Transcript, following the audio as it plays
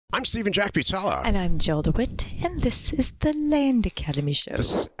I'm Stephen Jack Butala. And I'm Jill DeWitt, and this is the Land Academy Show.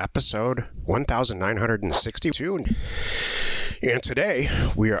 This is episode 1962. And today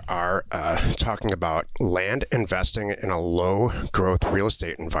we are talking about land investing in a low-growth real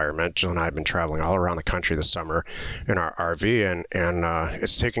estate environment. Jill and I have been traveling all around the country this summer in our RV, and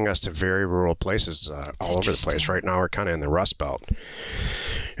it's taking us to very rural places all over the place. Right now we're kind of in the Rust Belt.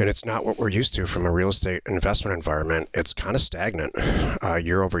 And it's not what we're used to from a real estate investment environment. It's kind of stagnant.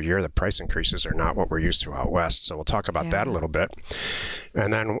 Year over year, the price increases are not what we're used to out west. So we'll talk about that a little bit.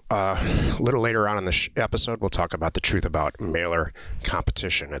 And then a little later on in the episode, we'll talk about the truth about mailer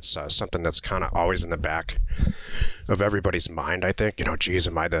competition. It's something that's kind of always in the back of everybody's mind, I think. You know, geez,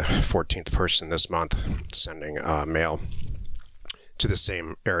 am I the 14th person this month sending mail to the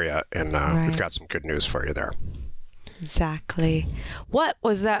same area? And we've got some good news for you there. Exactly. What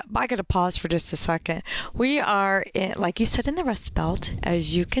was that? I got to pause for just a second. We are, like you said, in the Rust Belt.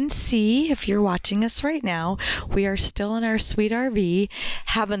 As you can see, if you're watching us right now, we are still in our sweet RV,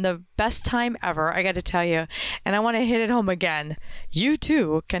 having the best time ever, I got to tell you. And I want to hit it home again. You,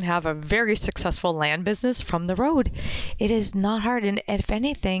 too, can have a very successful land business from the road. It is not hard. And if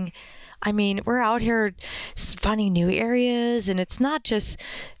anything, I mean, we're out here finding new areas, and it's not just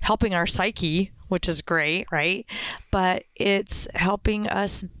helping our psyche, which is great, right? But it's helping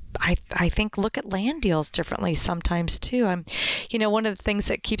us, I think, look at land deals differently sometimes too. One of the things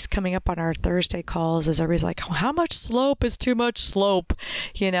that keeps coming up on our Thursday calls is everybody's like, oh, how much slope is too much slope?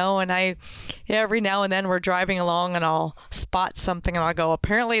 And every now and then we're driving along and I'll spot something and I'll go,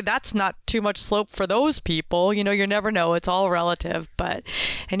 apparently that's not too much slope for those people. You never know. It's all relative. But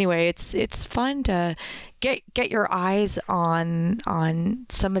anyway, it's fun to get your eyes on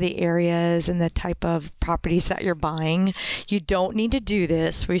some of the areas and the type of properties that you're buying. You don't need to do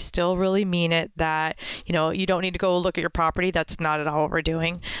this. We still really mean it that, you don't need to go look at your property. That's not at all what we're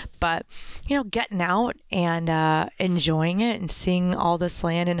doing. But, getting out and enjoying it and seeing all this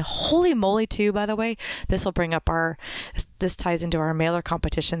land. And holy moly, too, by the way, this will bring up this ties into our mailer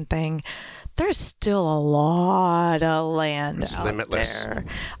competition thing. There's still a lot of land out limitless there.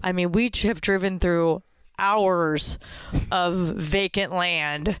 I mean, we have driven through hours of vacant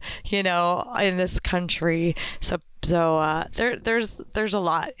land, in this country. So there's a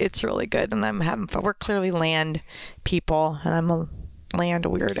lot. It's really good, and I'm having fun. We're clearly land people, and I'm a land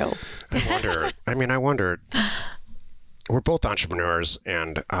weirdo. I wonder. We're both entrepreneurs,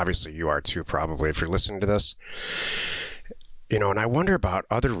 and obviously you are too, probably, if you're listening to this. And I wonder about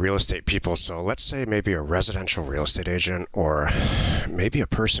other real estate people. So let's say maybe a residential real estate agent, or maybe a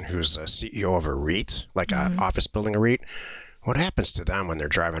person who's a CEO of a REIT, like an office building a REIT. What happens to them when they're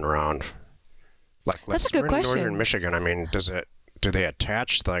driving around? Like, That's a good question. In northern Michigan. I mean, do they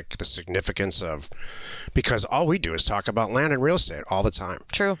attach like the significance of, because all we do is talk about land and real estate all the time.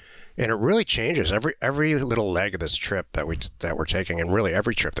 True. And it really changes every little leg of this trip that we're taking, and really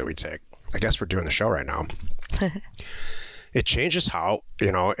every trip that we take. I guess we're doing the show right now. It changes how,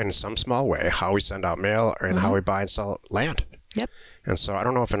 in some small way, how we send out mail and how we buy and sell land. Yep. And so I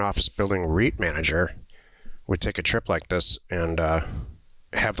don't know if an office building REIT manager would take a trip like this and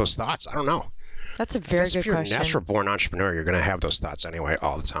have those thoughts. I don't know. That's a very good question. If you're a natural-born entrepreneur, you're going to have those thoughts anyway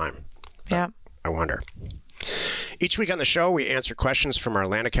all the time. Yeah. I wonder. Each week on the show, we answer questions from our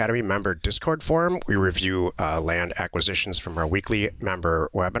Land Academy member Discord forum. We review land acquisitions from our weekly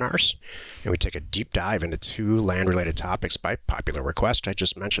member webinars. And we take a deep dive into 2 land-related topics by popular request. I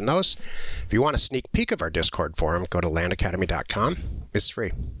just mentioned those. If you want a sneak peek of our Discord forum, go to landacademy.com. It's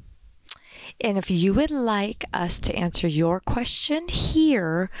free. And if you would like us to answer your question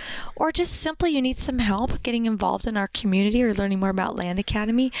here, or just simply you need some help getting involved in our community or learning more about Land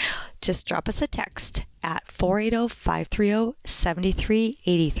Academy, just drop us a text at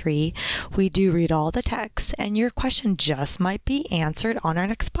 480-530-7383. We do read all the texts, and your question just might be answered on our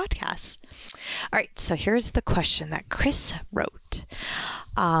next podcast. All right, so here's the question that Chris wrote.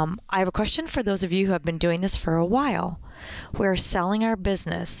 I have a question for those of you who have been doing this for a while. We're selling our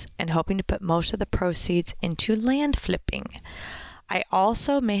business and hoping to put most of the proceeds into land flipping. I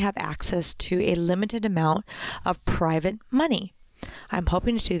also may have access to a limited amount of private money. I'm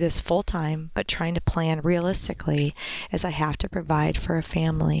hoping to do this full time, but trying to plan realistically as I have to provide for a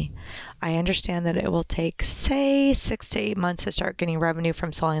family. I understand that it will take, say, 6 to 8 months to start getting revenue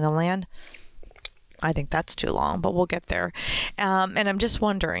from selling the land. I think that's too long, but we'll get there. And I'm just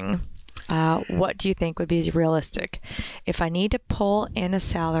wondering, what do you think would be realistic? If I need to pull in a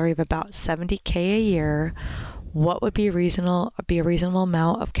salary of about $70K a year, what would be a reasonable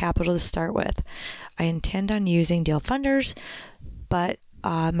amount of capital to start with? I intend on using deal funders, but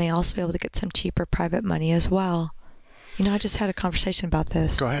may also be able to get some cheaper private money as well. I just had a conversation about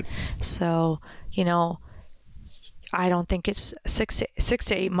this. Go ahead. So, I don't think it's 6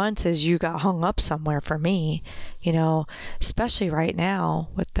 to 8 months as you got hung up somewhere for me, especially right now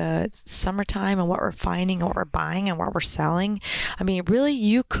with the summertime and what we're finding and what we're buying and what we're selling. I mean, really,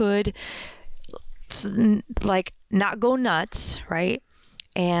 you could like not go nuts, right?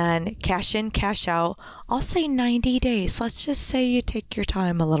 And cash in, cash out. I'll say 90 days. Let's just say you take your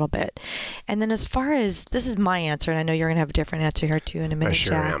time a little bit. And then as far as, this is my answer, and I know you're going to have a different answer here too in a minute, I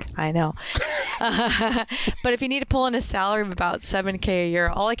sure Jack. am. I know. But if you need to pull in a salary of about $7,000 a year,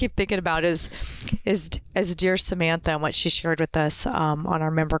 all I keep thinking about is as dear Samantha and what she shared with us on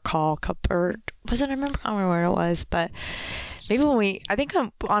our member call. Or was it a member? I don't remember where it was, but maybe I think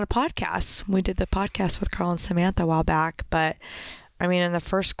on a podcast, we did the podcast with Carl and Samantha a while back, but I mean, in the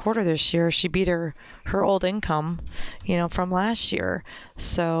first quarter this year, she beat her old income, from last year.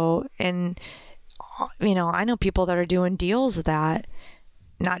 So, and, I know people that are doing deals that,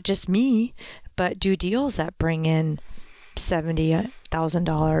 not just me, but do deals that bring in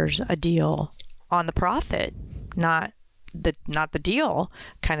 $70,000 a deal on the profit, not the deal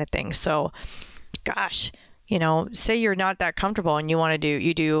kind of thing. So, gosh, say you're not that comfortable and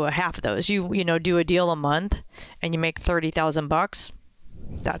you do a half of those. You do a deal a month and you make $30,000.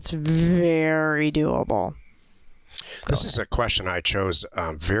 That's very doable. This is a question I chose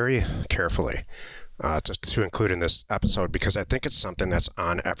very carefully to include in this episode because I think it's something that's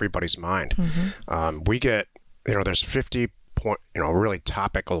on everybody's mind. We get, there's 50 really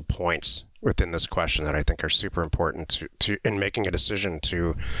topical points within this question that I think are super important to in making a decision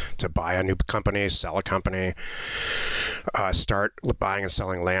to buy a new company, sell a company, start buying and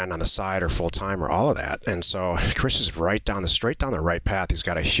selling land on the side or full time or all of that. And so Chris is straight down the right path. He's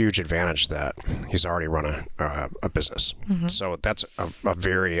got a huge advantage that he's already run a business. So that's a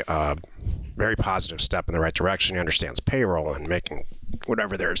very very positive step in the right direction. He understands payroll and making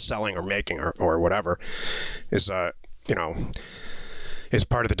whatever they're selling or making or whatever is is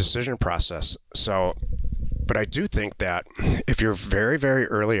part of the decision process. So, but I do think that if you're very, very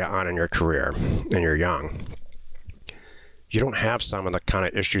early on in your career and you're young, you don't have some of the kind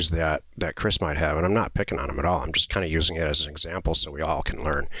of issues that Chris might have. And I'm not picking on him at all. I'm just kind of using it as an example so we all can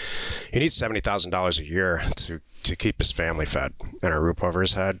learn. He needs $70,000 a year to keep his family fed and a roof over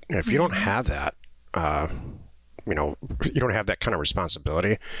his head. And if you don't have that, you don't have that kind of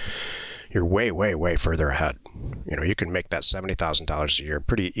responsibility, you're way, way, way further ahead. You can make that $70,000 a year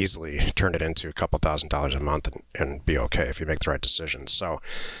pretty easily, turn it into a couple $1,000s a month and be okay if you make the right decisions. So,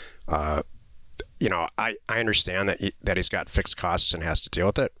 I understand that he's got fixed costs and has to deal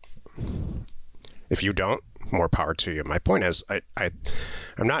with it. If you don't, more power to you. My point is,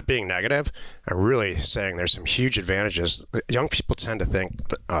 I'm not being negative. I'm really saying there's some huge advantages. Young people tend to think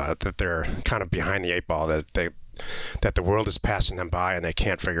that they're kind of behind the eight ball, that the world is passing them by and they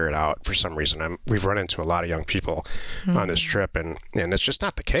can't figure it out for some reason. We've run into a lot of young people on this trip, and it's just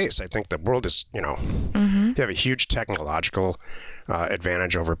not the case. I think the world is, you have a huge technological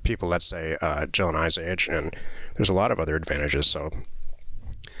advantage over people, let's say Jill and I's age, and there's a lot of other advantages. So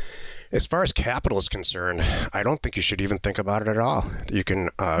as far as capital is concerned, I don't think you should even think about it at all. You can,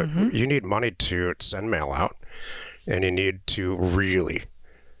 you need money to send mail out, and you need to really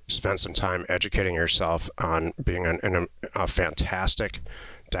spend some time educating yourself on being a fantastic,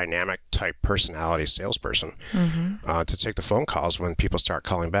 dynamic type personality salesperson to take the phone calls when people start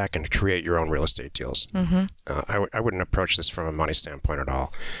calling back and to create your own real estate deals. I wouldn't approach this from a money standpoint at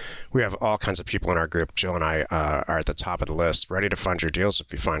all. We have all kinds of people in our group. Jill and I are at the top of the list, ready to fund your deals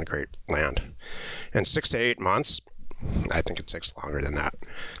if you find great land. And 6 to 8 months, I think it takes longer than that.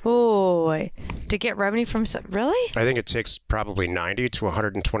 Oh, to get revenue from really? I think it takes probably 90 to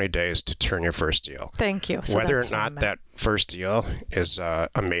 120 days to turn your first deal. Thank you. So whether or not that first deal is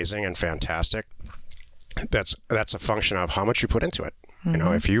amazing and fantastic, that's a function of how much you put into it.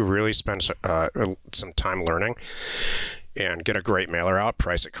 If you really spend some time learning and get a great mailer out,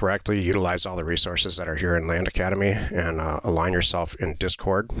 price it correctly, utilize all the resources that are here in Land Academy, and align yourself in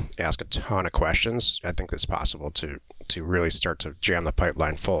Discord, ask a ton of questions, I think it's possible to really start to jam the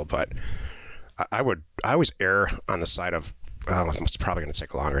pipeline full. But I always err on the side of, it's probably going to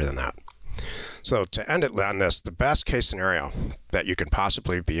take longer than that. So to end it on this, the best case scenario that you can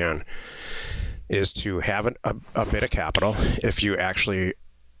possibly be in is to have a bit of capital if you actually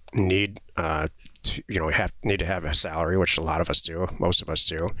need need to have a salary, which a lot of us do, most of us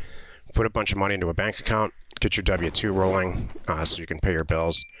do. Put a bunch of money into a bank account, get your W-2 rolling so you can pay your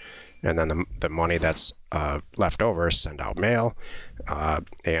bills, and then the money that's left over, send out mail,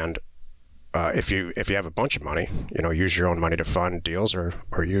 and if you have a bunch of money, use your own money to fund deals or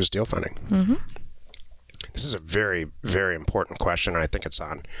use deal funding. This is a very, very important question, and I think it's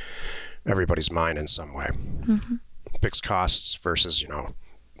on everybody's mind in some way. Fixed costs versus,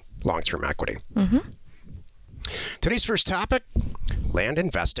 long-term equity. Today's first topic, land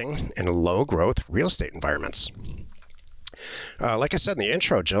investing in low-growth real estate environments. Like I said in the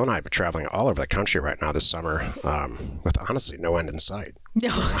intro, Jill and I have been traveling all over the country right now this summer with honestly no end in sight. No.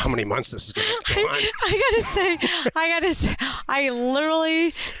 I don't know how many months this is going to go on. I gotta say, I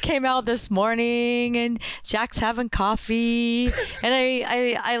literally came out this morning and Jack's having coffee, and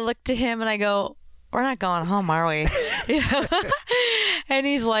I looked at him and I go, "We're not going home, are we?" And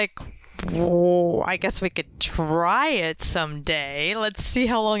he's like, "Whoa, I guess we could try it someday. Let's see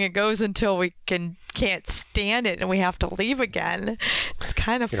how long it goes until we can't stand it and we have to leave again." It's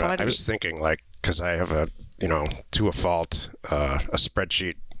kind of funny. I was thinking, because I have a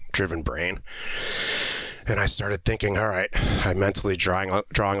spreadsheet-driven brain, and I started thinking, all right, I'm mentally drawing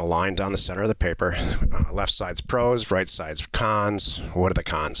a line down the center of the paper. Left side's pros, right side's cons. What are the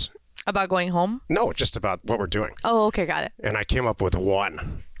cons? About going home? No, just about what we're doing. Oh, okay, got it. And I came up with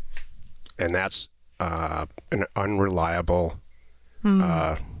one, and that's an unreliable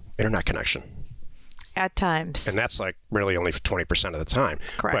internet connection. At times. And that's really only 20% of the time.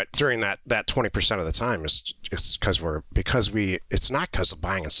 Correct. But during that 20% of the time it's it's not because of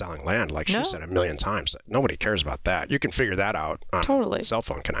buying and selling land, like she said a million times. Nobody cares about that. You can figure that out on a cell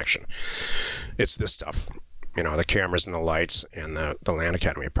phone connection. It's this stuff. The cameras and the lights and the Land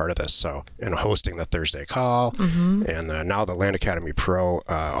Academy are part of this. So, and hosting the Thursday call, and now the Land Academy Pro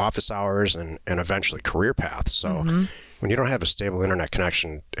office hours, and eventually Career Path. So when you don't have a stable internet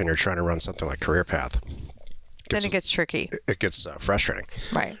connection and you're trying to run something like Career Path, then it gets tricky. It gets frustrating.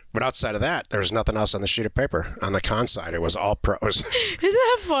 Right. But outside of that, there's nothing else on the sheet of paper. On the con side, it was all pros. Isn't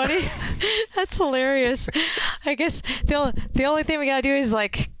that funny? That's hilarious. I guess the only thing we got to do is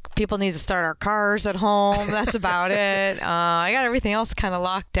people need to start our cars at home. That's about it. I got everything else kind of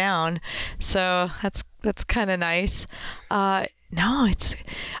locked down. So that's kind of nice. No,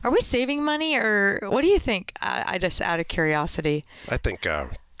 are we saving money, or what do you think? I just, out of curiosity. I think, I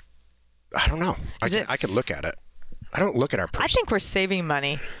don't know. I could look at it. I don't look at our personal. I think we're saving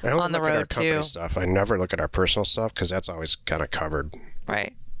money on the road, too. I don't look at our company stuff. I never look at our personal stuff because that's always kind of covered.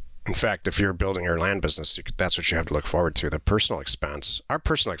 Right. In fact, if you're building your land business, that's what you have to look forward to. The personal expense. Our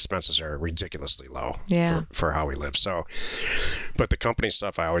personal expenses are ridiculously low for how we live. So, but the company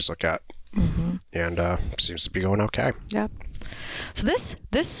stuff I always look at, and seems to be going okay. Yep. So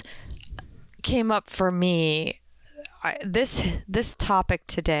this came up for me. This topic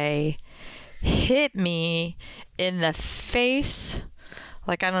today hit me in the face,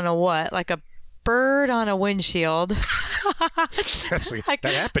 like I don't know what, like a bird on a windshield. That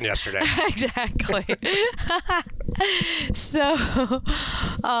happened yesterday. Exactly. So,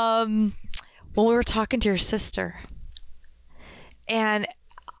 when we were talking to your sister, and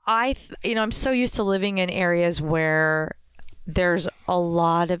I'm so used to living in areas where there's a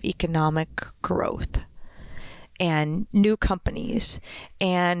lot of economic growth and new companies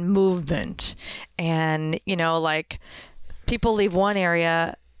and movement, and people leave one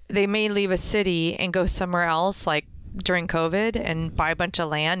area, they may leave a city and go somewhere else, like during COVID, and buy a bunch of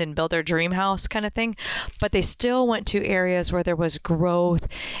land and build their dream house kind of thing. But they still went to areas where there was growth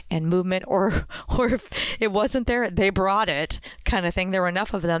and movement, or if it wasn't there, they brought it kind of thing. There were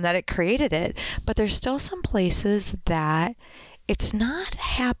enough of them that it created it. But there's still some places that it's not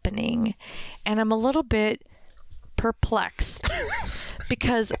happening. And I'm a little bit perplexed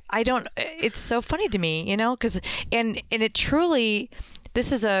because it's so funny to me, because, and it truly,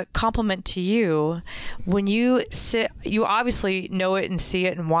 this is a compliment to you. When you you obviously know it and see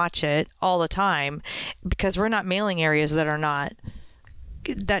it and watch it all the time, because we're not mailing areas that are not,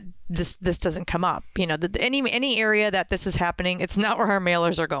 that this doesn't come up. Any area that this is happening, it's not where our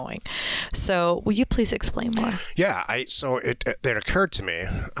mailers are going. So will you please explain more? Yeah, so it occurred to me,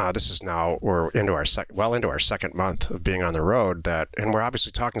 this is now, we're into our second month of being on the road, and we're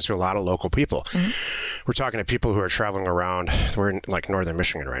obviously talking to a lot of local people. We're talking to people who are traveling around. We're in northern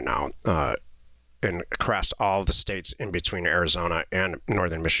Michigan right now, and across all the states in between Arizona and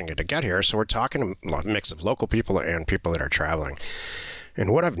northern Michigan to get here. So we're talking to a mix of local people and people that are traveling.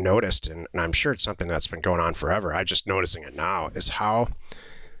 And what I've noticed, and I'm sure it's something that's been going on forever, I'm just noticing it now, is how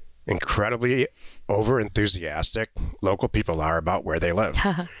incredibly over-enthusiastic local people are about where they live.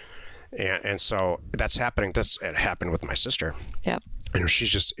 and so that's happening. It happened with my sister. Yep. And she's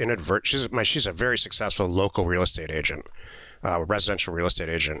just she's a very successful local real estate agent, residential real estate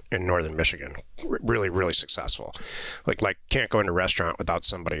agent in northern Michigan. Really, really successful. Like can't go into a restaurant without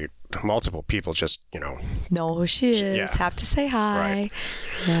multiple people just, know who she is. Yeah. Have to say hi. Right.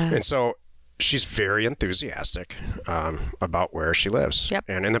 Yeah. And so she's very enthusiastic about where she lives. Yep.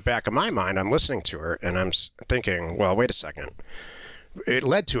 And in the back of my mind, I'm listening to her and I'm thinking, well, wait a second. It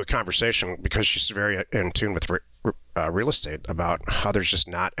led to a conversation because she's very in tune with real estate about how there's just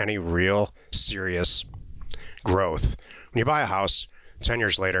not any real serious growth. When you buy a house, 10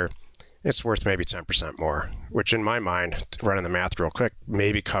 years later, it's worth maybe 10% more, which in my mind, running the math real quick,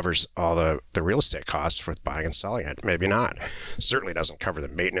 maybe covers all the real estate costs with buying and selling it. Maybe not. Certainly doesn't cover the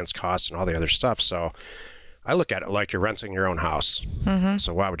maintenance costs and all the other stuff. So I look at it like you're renting your own house. Mm-hmm.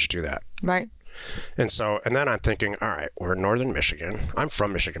 So why would you do that? Right. And then I'm thinking, all right, we're in northern Michigan. I'm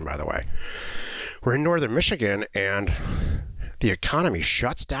from Michigan, by the way. We're in northern Michigan, and the economy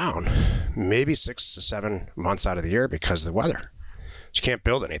shuts down maybe 6 to 7 months out of the year because of the weather. You can't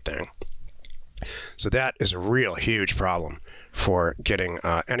build anything. So that is a real huge problem for getting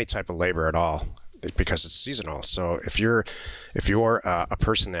any type of labor at all because it's seasonal. So if you're a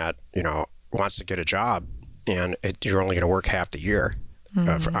person that wants to get a job and you're only going to work half the year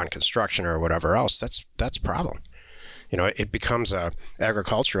on construction or whatever else, that's a problem. It becomes a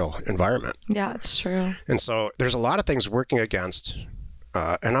agricultural environment. Yeah, it's true. And so there's a lot of things working against.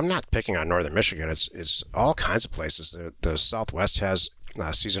 And I'm not picking on northern Michigan. It's all kinds of places. The Southwest has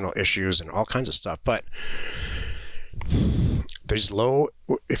seasonal issues and all kinds of stuff. But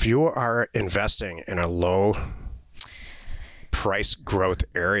if you are investing in a low price growth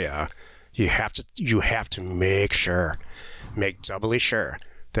area, you have to make doubly sure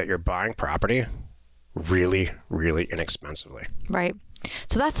that you're buying property really, really inexpensively. Right.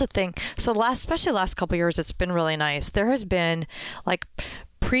 So that's the thing. So especially the last couple of years, it's been really nice. There has been like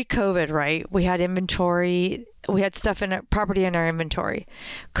pre-COVID, right? We had inventory. We had stuff property in our inventory.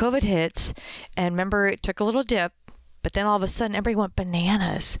 COVID hits, and remember, it took a little dip. But then all of a sudden, everybody went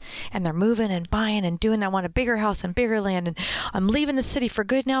bananas, and they're moving and buying and doing that. I want a bigger house and bigger land, and I'm leaving the city for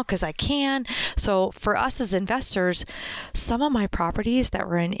good now because I can. So for us as investors, some of my properties that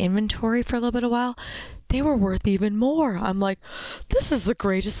were in inventory for a little bit of while, they were worth even more. I'm like, this is the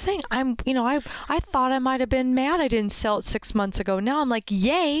greatest thing. I thought I might have been mad I didn't sell it 6 months ago. Now I'm like,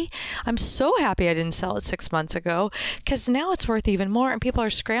 yay. I'm so happy I didn't sell it 6 months ago because now it's worth even more and people are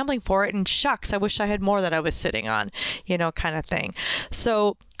scrambling for it. And shucks, I wish I had more that I was sitting on, kind of thing.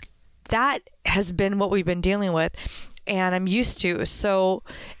 So that has been what we've been dealing with. And I'm used to. So,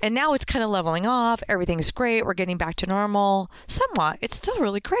 and now it's kind of leveling off. Everything's great. We're getting back to normal somewhat. It's still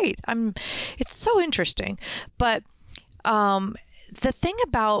really great. It's so interesting. But the thing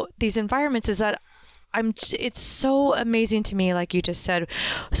about these environments is that it's so amazing to me, like you just said.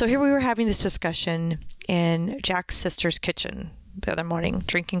 So here we were having this discussion in Jack's sister's kitchen the other morning,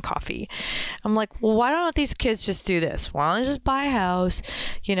 drinking coffee. I'm like, well, why don't these kids just do this? Why don't they just buy a house,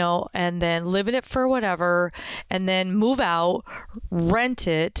 and then live in it for whatever, and then move out, rent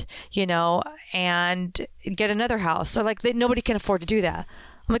it, and get another house. So like, nobody can afford to do that.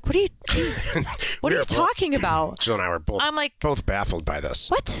 I'm like, what are you talking about? Jill and I were both baffled by this.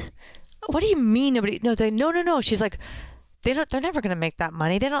 What? What do you mean nobody? No. She's like, they're never going to make that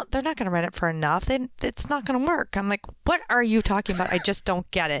money. They're not going to rent it for enough. It's not going to work. I'm like, what are you talking about? I just don't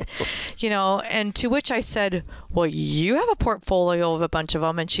get it. And to which I said, well, you have a portfolio of a bunch of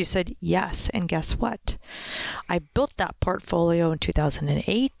them. And she said, yes. And guess what? I built that portfolio in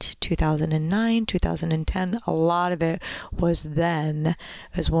 2008, 2009, 2010. A lot of it was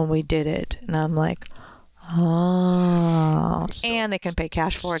when we did it. And I'm like, oh, and they can pay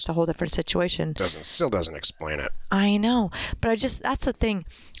cash for it. It's a whole different situation. Still doesn't explain it. I know, but that's the thing.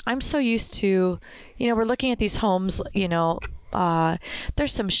 I'm so used to, we're looking at these homes, there's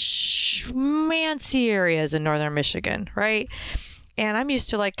some schmancy areas in northern Michigan, right? And I'm used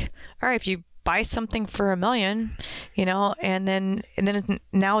to like, all right, if you buy something for $1 million, and then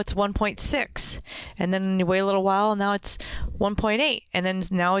now it's 1.6, and then you wait a little while, and now it's 1.8, and then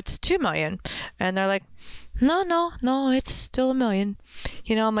now it's 2 million, and they're like, no, it's still $1 million.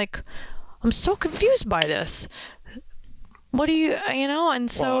 I'm like, I'm so confused by this. What do you,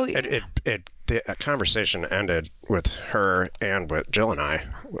 and so the conversation ended with her and with Jill and I.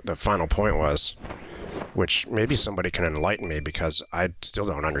 The final point was, which maybe somebody can enlighten me because I still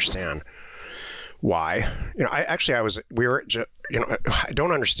don't understand why. I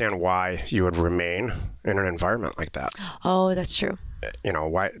don't understand why you would remain in an environment like that. Oh, that's true.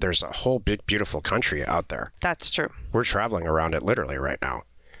 Why there's a whole big, beautiful country out there. That's true. We're traveling around it literally right now.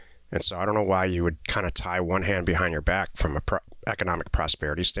 And so I don't know why you would kind of tie one hand behind your back from a economic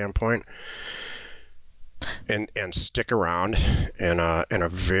prosperity standpoint and stick around in a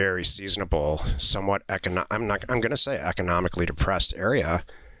very seasonable, somewhat I'm going to say economically depressed area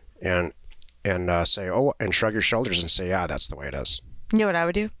and say, and shrug your shoulders and say, yeah, that's the way it is. You know what I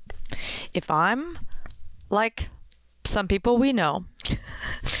would do? If I'm like some people we know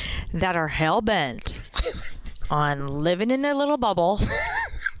that are hell bent on living in their little bubble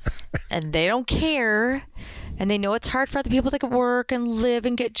and they don't care, and they know it's hard for other people to work and live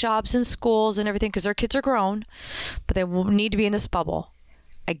and get jobs and schools and everything because their kids are grown, but they need to be in this bubble.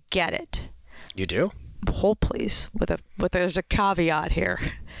 I get it. You do? Hold please, there's a caveat here.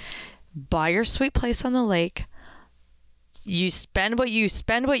 Buy your sweet place on the lake. You spend what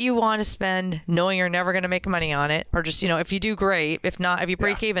you want to spend, knowing you're never going to make money on it, or just, if you do, great. If not, if you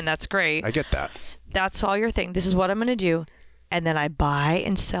break even, that's great. I get that. That's all your thing. This is what I'm going to do. And then I buy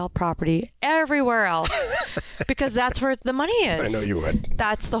and sell property everywhere else because that's where the money is. I know you would.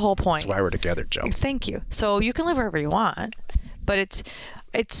 That's the whole point. That's why we're together, Joe. Thank you. So you can live wherever you want, but it's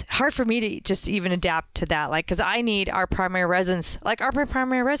hard for me to just even adapt to that. Like, because I need our primary residence,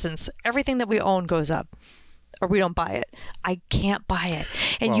 everything that we own goes up, or we don't buy it. I can't buy it.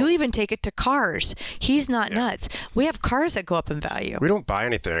 And you even take it to cars. He's not nuts. We have cars that go up in value. We don't buy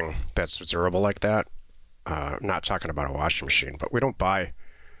anything that's durable like that. I'm not talking about a washing machine, but we don't buy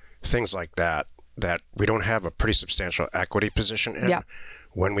things like that we don't have a pretty substantial equity position in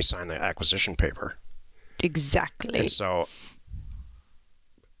when we sign the acquisition paper. Exactly. And so,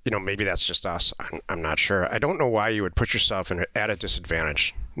 maybe that's just us. I'm not sure. I don't know why you would put yourself at a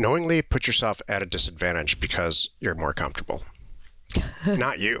disadvantage. Knowingly put yourself at a disadvantage because you're more comfortable.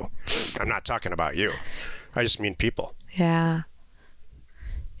 Not you. I'm not talking about you. I just mean people. Yeah.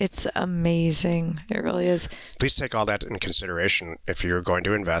 It's amazing. It really is. Please take all that in consideration if you're going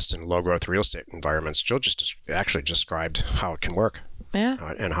to invest in low growth real estate environments. Jill just actually described how it can work.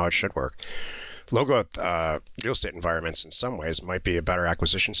 Yeah. And how it should work. Low growth real estate environments in some ways might be a better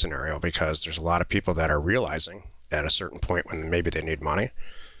acquisition scenario because there's a lot of people that are realizing at a certain point when maybe they need money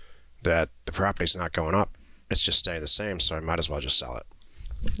that the property's not going up. It's just staying the same. So I might as well just sell it.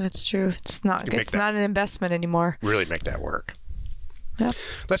 That's true. It's not an investment anymore. Really make that work. Yep.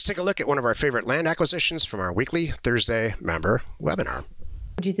 Let's take a look at one of our favorite land acquisitions from our weekly Thursday member webinar.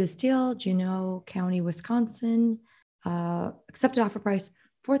 Do this deal, Juneau County, Wisconsin, accepted offer price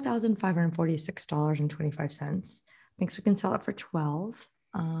 $4,546.25. Thinks we can sell it for $12.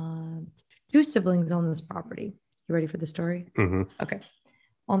 Two siblings own this property. You ready for the story? Mm-hmm. Okay.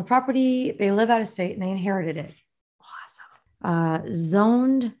 On the property, they live out of state and they inherited it. Awesome.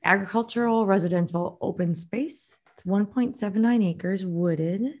 Zoned agricultural residential open space. 1.79 acres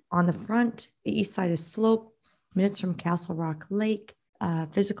wooded. On the front, the east side is sloped, minutes from Castle Rock Lake.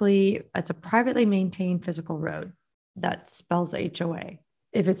 Physically, it's a privately maintained physical road. That spells HOA.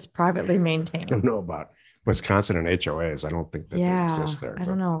 If it's privately maintained. I don't know about Wisconsin and HOAs. I don't think that they exist there. I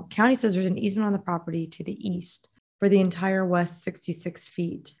don't know. County says there's an easement on the property to the east for the entire west 66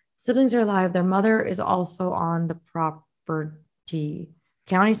 feet. Siblings are alive. Their mother is also on the property.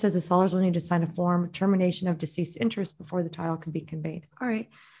 County says the sellers will need to sign a form of termination of deceased interest before the title can be conveyed. All right.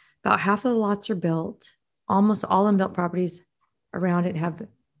 About half of the lots are built. Almost all unbuilt properties around it have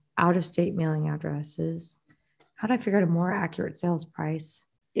out-of-state mailing addresses. How do I figure out a more accurate sales price?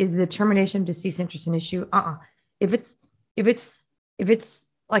 Is the termination of deceased interest an issue? If it's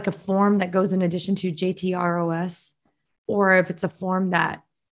like a form that goes in addition to JTROS, or if it's a form that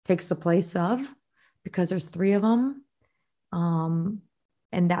takes the place of, because there's 3 of them,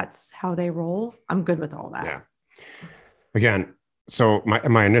 and that's how they roll, I'm good with all that. Yeah. Again, so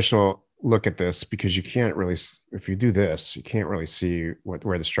my initial look at this, because you can't really, if you do this, you can't really see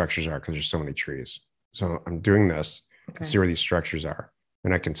where the structures are because there's so many trees. So I'm doing this to see where these structures are.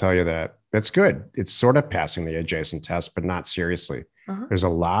 And I can tell you that that's good. It's sort of passing the adjacent test, but not seriously. There's a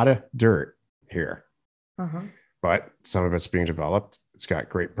lot of dirt here, but some of it's being developed. It's got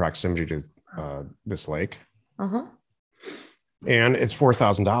great proximity to this lake. And it's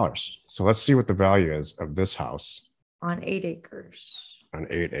 $4,000. So let's see what the value is of this house. On 8 acres. On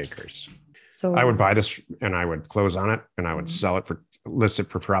 8 acres. So I would buy this and I would close on it and I would list it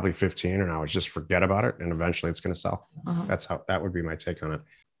for probably 15, and I would just forget about it. And eventually it's going to sell. That would be my take on it.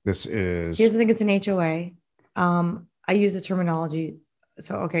 This is. He doesn't think it's an HOA. I use the terminology.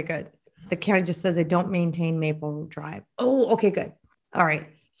 So, okay, good. The county just says they don't maintain Maple Drive. Oh, okay, good. All right.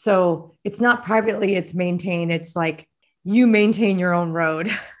 So it's not privately, it's maintained. It's like you maintain your own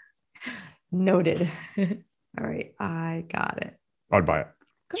road. Noted. All right. I got it. I'd buy it.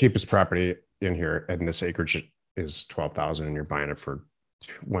 Good. Cheapest property in here, and this acreage is $12,000, and you're buying it for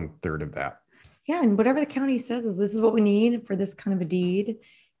 1/3 of that. Yeah, and whatever the county says, this is what we need for this kind of a deed.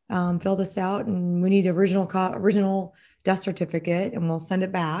 Fill this out, and we need original death certificate, and we'll send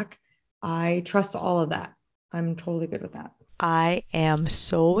it back. I trust all of that. I'm totally good with that. I am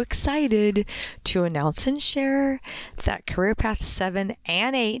so excited to announce and share that Career Path 7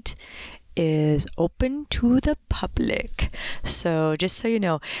 and 8 is open to the public. So just so you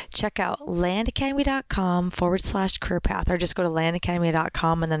know, check out landacademy.com/career path, or just go to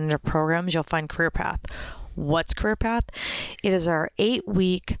landacademy.com and then under programs, you'll find Career Path. What's Career Path? It is our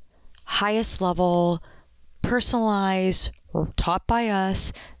 8-week, highest level, personalized, taught by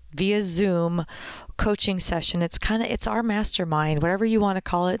us via Zoom coaching session. It's our mastermind, whatever you want to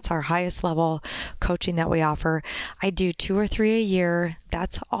call it. It's our highest level coaching that we offer. I do 2 or 3 a year.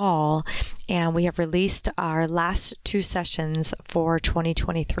 That's all. And we have released our last 2 sessions for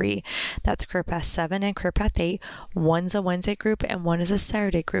 2023. That's Career Path 7 and Career Path 8. One's a Wednesday group and one is a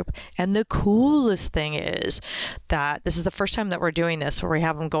Saturday group. And the coolest thing is that this is the first time that we're doing this, where we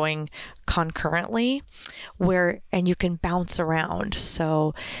have them going concurrently, and you can bounce around.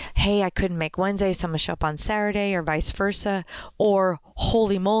 So, hey, I couldn't make Wednesday, so I'm going to show up on Saturday, or vice versa. Or,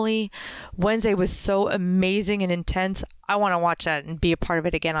 holy moly, Wednesday was so amazing and intense, I want to watch that and be a part of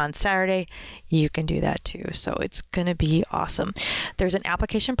it again on Saturday. You can do that too. So it's going to be awesome. There's an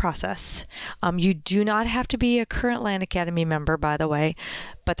application process. You do not have to be a current Land Academy member, by the way,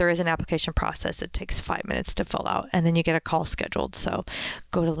 but there is an application process. It takes 5 minutes to fill out, and then you get a call scheduled. So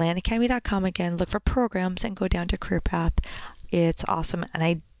go to landacademy.com again, look for programs, and go down to Career Path. It's awesome. And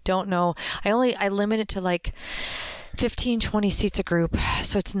I don't know, I limit it to like 15, 20 seats a group,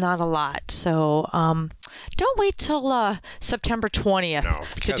 so it's not a lot. So don't wait till September 20th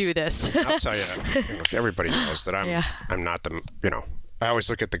to do this. I'll tell you, everybody knows that I'm not the, I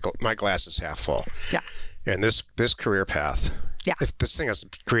always look at my glass is half full. Yeah. And this Career Path, yeah, this thing has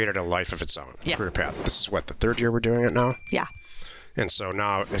created a life of its own. Yeah. Career Path. This is the 3rd year we're doing it now? Yeah. And so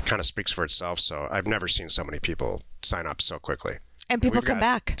now it kind of speaks for itself. So I've never seen so many people sign up so quickly. And people come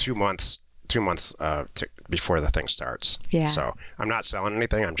back. 2 months before the thing starts. Yeah. So I'm not selling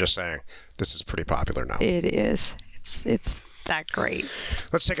anything. I'm just saying this is pretty popular now. It is. It's that great.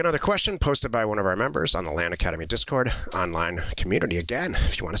 Let's take another question posted by one of our members on the Land Academy Discord online community. Again,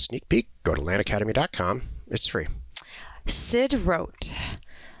 if you want a sneak peek, go to landacademy.com. It's free. Sid wrote,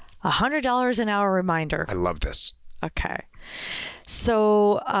 $100 an hour reminder. I love this. Okay.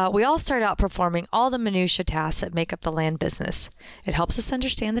 So we all start out performing all the minutia tasks that make up the land business. It helps us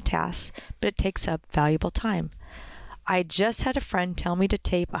understand the tasks, but it takes up valuable time. I just had a friend tell me to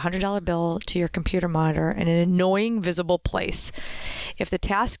tape a $100 bill to your computer monitor in an annoying visible place. If the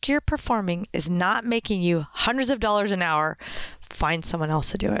task you're performing is not making you hundreds of dollars an hour, find someone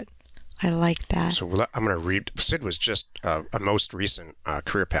else to do it. I like that. So I'm going to read. Sid was just a most recent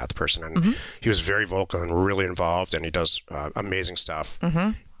Career Path person, and he was very vocal and really involved, and he does amazing stuff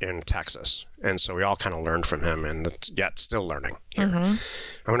in Texas. And so we all kind of learned from him, and yet still learning here. I'm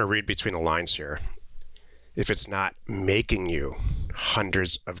going to read between the lines here. If it's not making you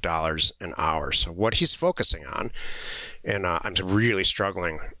hundreds of dollars an hour. So what he's focusing on, and I'm really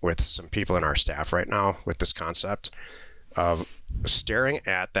struggling with some people in our staff right now with this concept of staring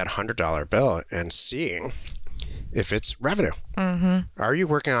at that $100 bill and seeing if it's revenue. Are you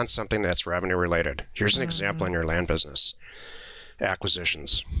working on something that's revenue related? Here's an example in your land business.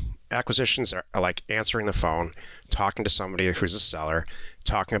 Acquisitions. Acquisitions are like answering the phone, talking to somebody who's a seller,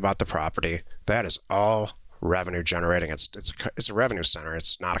 talking about the property. That is all revenue generating. It's a revenue center.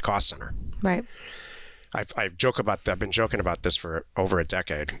 It's not a cost center. Right. I've been joking about this for over a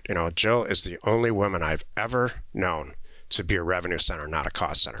decade. Jill is the only woman I've ever known to be a revenue center, not a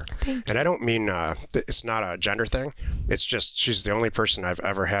cost center. And I don't mean it's not a gender thing. It's just she's the only person I've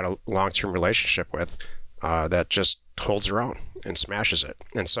ever had a long-term relationship with that just holds her own and smashes it.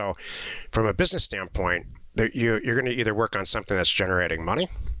 And so from a business standpoint, you're going to either work on something that's generating money,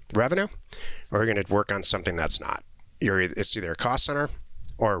 revenue, or you're going to work on something that's not. It's either a cost center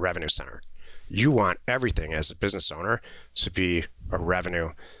or a revenue center. You want everything as a business owner to be a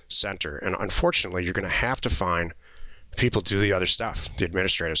revenue center. And unfortunately, you're going to have to find people do the other stuff, the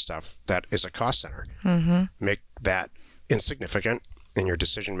administrative stuff, that is a cost center. Make that insignificant in your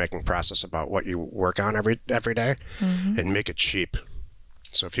decision-making process about what you work on every day, and make it cheap.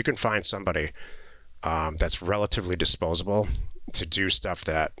 So if you can find somebody that's relatively disposable to do stuff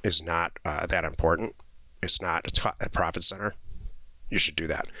that is not that important, it's not a profit center, you should do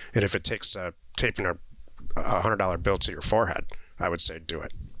that. And if it takes taping a $100 bill to your forehead, I would say do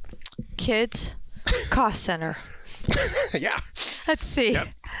it. Kids, cost center. Yeah. Let's see. Yep.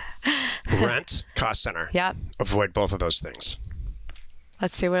 Rent, cost center. Yep. Avoid both of those things.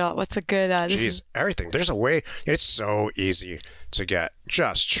 Let's see what else. What's a good? Everything. There's a way. It's so easy to get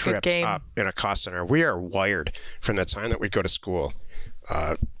just tripped up in a cost center. We are wired from the time that we go to school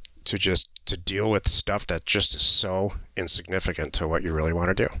to to deal with stuff that just is so insignificant to what you really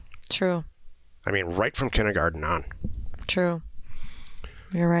want to do. True. I mean, right from kindergarten on. True.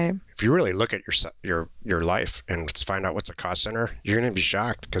 You're right. If you really look at your life and find out what's a cost center, you're going to be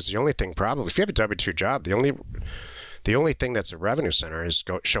shocked, because the only thing probably, if you have a W-2 job, the only thing that's a revenue center is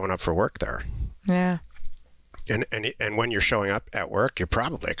showing up for work there. Yeah. And when you're showing up at work, you're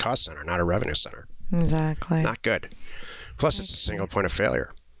probably a cost center, not a revenue center. Exactly. Not good. Plus, it's a single point of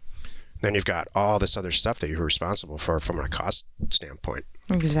failure. Then you've got all this other stuff that you're responsible for from a cost standpoint.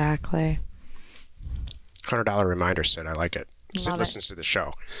 Exactly. $100 reminder, Sid. I like it. Sid listens to the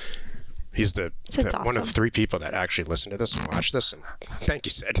show. He's the one of 3 people that actually listen to this and watch this. And thank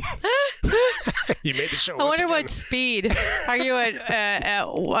you, Sid. You made the show. I wonder what speed. Are you at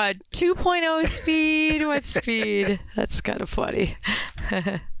 2.0 speed? What speed? That's kind of funny.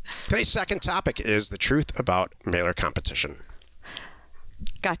 Today's second topic is the truth about mailer competition.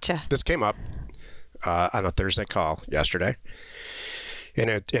 Gotcha. This came up on a Thursday call yesterday.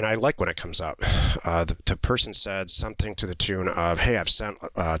 And I like when it comes up. The person said something to the tune of, hey, I've sent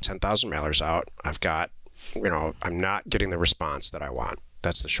 10,000 mailers out. I've got, I'm not getting the response that I want.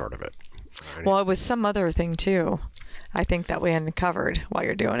 That's the short of it. Well, it was some other thing too. I think that we uncovered while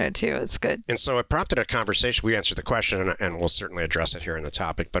you're doing it too. It's good. And so it prompted a conversation. We answered the question, and we'll certainly address it here in the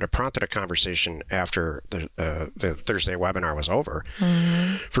topic, but it prompted a conversation after the Thursday webinar was over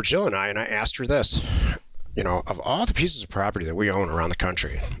for Jill and I asked her this. Of all the pieces of property that we own around the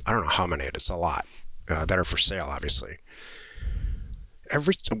country, I don't know how many, it's a lot, that are for sale, obviously.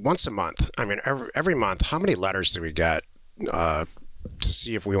 Once a month, every month, how many letters do we get to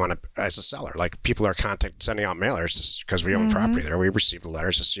see if we want to, as a seller? Like, people are sending out mailers because we own property there. We receive the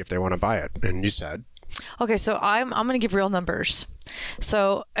letters to see if they want to buy it. And you said? Okay, so I'm going to give real numbers.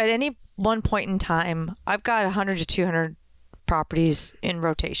 So at any one point in time, I've got 100 to 200 properties in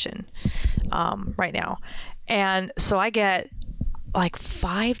rotation right now, and so I get like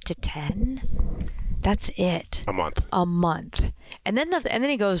 5 to 10. That's it. A month. And then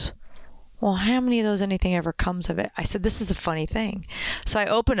he goes, well, how many of those, anything ever comes of it? I said, this is a funny thing. So I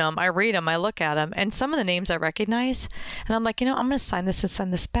open them, I read them, I look at them, and some of the names I recognize, and I'm like, I'm going to sign this and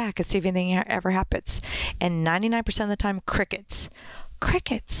send this back and see if anything ever happens. And 99% of the time, crickets.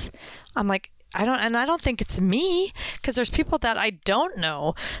 I'm like, I don't think it's me, because there's people that I don't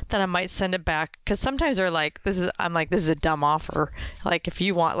know that I might send it back, because sometimes they're like, this is a dumb offer. Like, if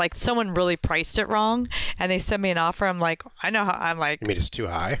you want, like, someone really priced it wrong and they send me an offer, I'm like, I know how, I'm like, you mean it's too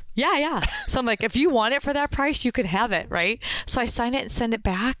high? Yeah. So I'm like, if you want it for that price, you could have it, right? So I sign it and send it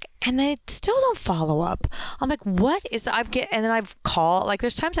back, and they still don't follow up. I'm like, and then I've called, like,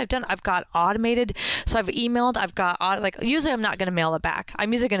 there's times I've got automated, so I've emailed, usually I'm not going to mail it back.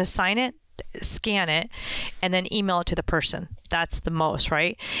 I'm usually going to sign it, scan it, and then email it to the person. That's the most,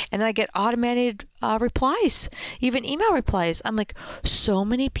 right? And then I get automated replies, even email replies. I'm like, so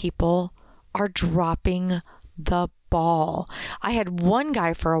many people are dropping the ball. I had one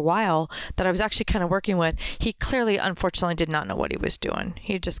guy for a while that I was actually kind of working with. He clearly, unfortunately, did not know what he was doing.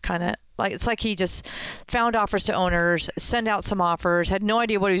 He just kind of, it's like he just found offers to owners, sent out some offers, had no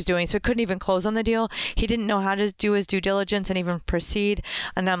idea what he was doing, so he couldn't even close on the deal. He didn't know how to do his due diligence and even proceed.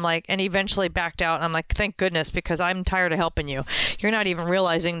 And I'm like, and he eventually backed out. And I'm like, thank goodness, because I'm tired of helping you. You're not even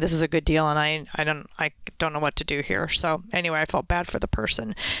realizing this is a good deal, and I don't know what to do here. So anyway, I felt bad for the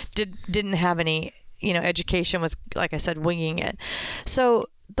person. Didn't have any education, was, like I said, winging it. So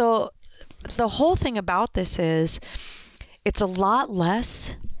the whole thing about this is, it's a lot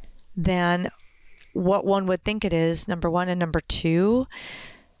less than what one would think it is, number one. And number two,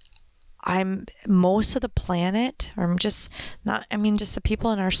 most of the planet, or just the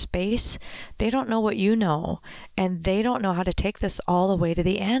people in our space, they don't know what you know, and they don't know how to take this all the way to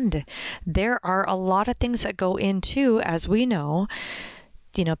the end. There are a lot of things that go into, as we know,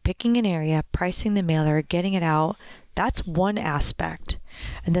 picking an area, pricing the mailer, getting it out. That's one aspect.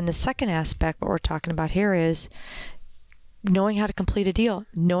 And then the second aspect, what we're talking about here, is knowing how to complete a deal,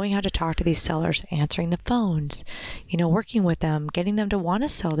 knowing how to talk to these sellers, answering the phones, working with them, getting them to want to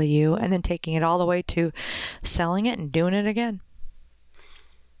sell to you, and then taking it all the way to selling it and doing it again.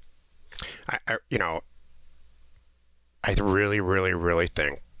 I really, really, really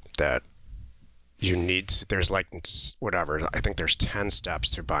think that you need to, there's I think there's 10 steps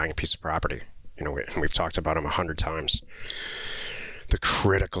to buying a piece of property. And we've talked about them 100 times. The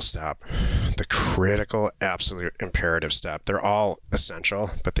critical step, the critical, absolute imperative step, they're all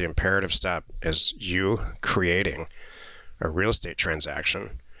essential, but the imperative step is you creating a real estate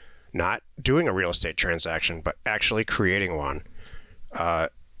transaction, not doing a real estate transaction, but actually creating one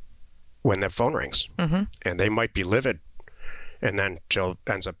when the phone rings. And they might be livid, And then Jill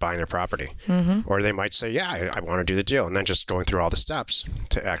ends up buying their property. Mm-hmm. Or they might say, yeah, I want to do the deal. And then just going through all the steps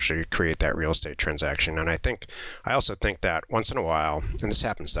to actually create that real estate transaction. And I also think that once in a while, and this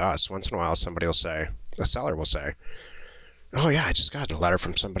happens to us, once in a while, a seller will say, oh yeah, I just got a letter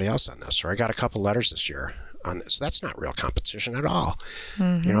from somebody else on this, or I got a couple letters this year on this. That's not real competition at all.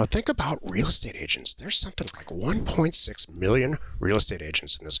 Mm-hmm. Think about real estate agents. There's something like 1.6 million real estate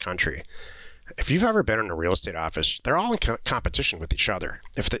agents in this country. If you've ever been in a real estate office, they're all in competition with each other.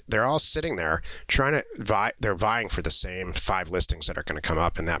 If they're all sitting there trying to they're vying for the same 5 listings that are going to come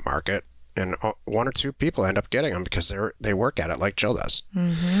up in that market. And 1 or 2 people end up getting them because they work at it like Jill does.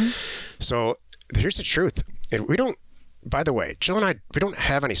 Mm-hmm. So here's the truth. By the way, Jill and I, we don't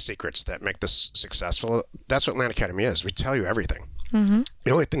have any secrets that make this successful. That's what Land Academy is. We tell you everything. Mm-hmm.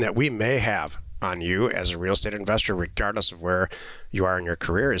 The only thing that we may have on you as a real estate investor, regardless of where you are in your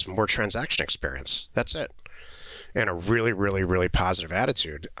career, is more transaction experience. That's it. And a really, really, really positive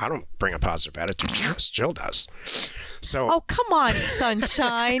attitude. I don't bring a positive attitude. Jill does. So, Oh, come on,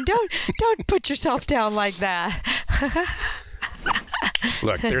 sunshine. Don't put yourself down like that.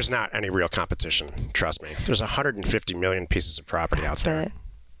 look, there's not any real competition. Trust me. There's 150 million pieces of property out there. it.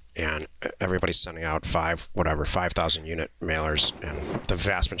 And everybody's sending out 5,000 unit mailers, and the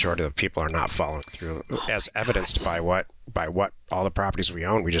vast majority of the people are not following through, as evidenced by what all the properties we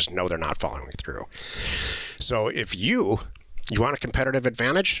own. We just know they're not following through. So if you want a competitive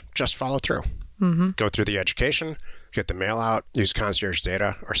advantage, just follow through. Mm-hmm. Go through the education, get the mail out, use Concierge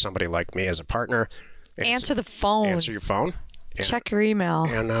Data or somebody like me as a partner. Answer the phone. Answer your phone. And, Check your email.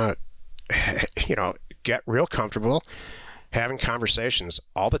 And get real comfortable having conversations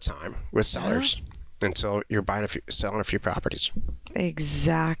all the time with sellers until you're selling a few properties.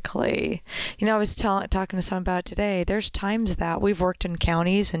 Exactly. I was talking to someone about it today. There's times that we've worked in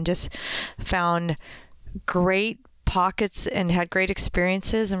counties and just found great pockets and had great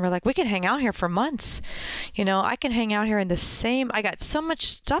experiences, and we're like, we can hang out here for months. I can hang out here in I got so much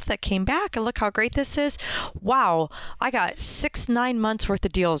stuff that came back, and look how great this is. Wow, I got 6-9 months worth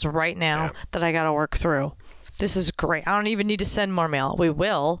of deals right now that I got to work through. This is great. I don't even need to send more mail. We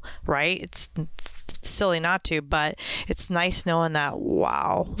will, right? It's silly not to, but it's nice knowing that,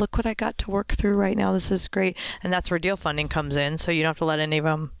 wow, look what I got to work through right now. This is great. And that's where deal funding comes in. So you don't have to let any of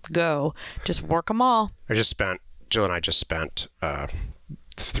them go. Just work them all. Jill and I just spent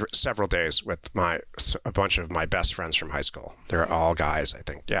several days with a bunch of my best friends from high school. They're all guys, I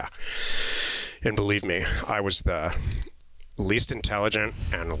think. Yeah. And believe me, I was the least intelligent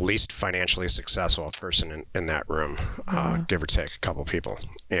and least financially successful person in that room, give or take a couple people.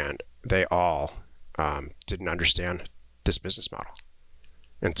 And they all didn't understand this business model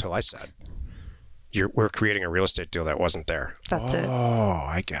until I said, we're creating a real estate deal that wasn't there. That's it. Oh,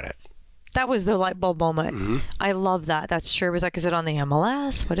 I get it. That was the light bulb moment. Mm-hmm. I love that. That's true. It was like, is it on the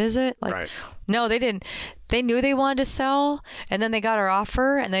MLS? What is it? Right. No, they didn't. They knew they wanted to sell, and then they got our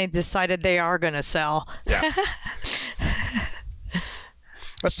offer, and they decided they are going to sell. Yeah.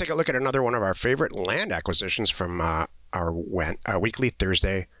 Let's take a look at another one of our favorite land acquisitions from our weekly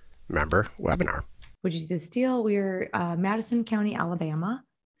Thursday member webinar. Would you do this deal? We're Madison County, Alabama.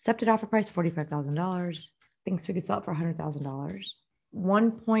 Accepted offer price $45,000. Thinks we could sell it for $100,000.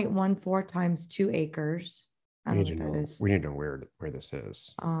 1.14 times 2 acres. I don't know what that is. We need to know where this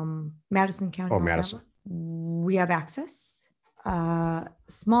is. Madison County. Oh, Alabama. Madison. We have access.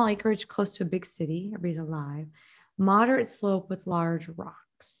 Small acreage close to a big city. Everybody's alive. Moderate slope with large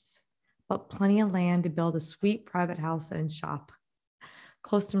rocks, but plenty of land to build a sweet private house and shop.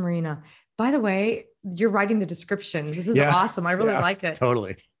 Close to marina. By the way, you're writing the descriptions. This is awesome. I really like it.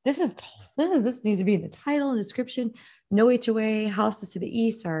 Totally. This needs to be in the title and description. No HOA. Houses to the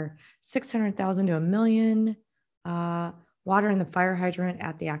east are 600,000 to $1 million. Water in the fire hydrant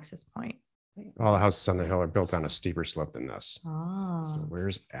at the access point. All the houses on the hill are built on a steeper slope than this. Oh. So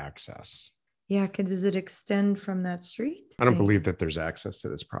where's access? Yeah. Does it extend from that street? I don't believe that there's access to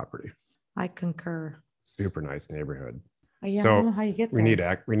this property. I concur. Super nice neighborhood. Yeah, So I don't know how you get there.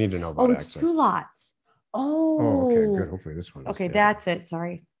 We need to know about it's access. 2 lots. Oh, okay, good. Hopefully this one. Okay, that's it.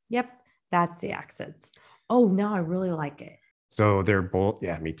 Sorry. Yep, that's the exits. Oh, now I really like it. So they're both.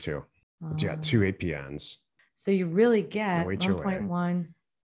 Yeah, me too. But you got 2 APNs. So you really get No HOA. 1.1.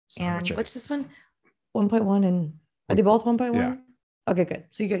 So how And much what's this one? 1.1 and are they both 1.1? Yeah. Okay, good.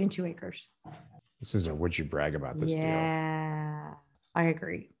 So you're getting 2 acres. This is a would you brag about this deal? Yeah, I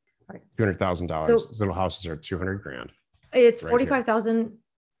agree. $200,000. So- These little houses are $200,000 It's Right 45,000.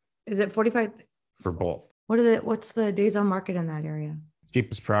 Is it 45? for both. What's the days on market in that area?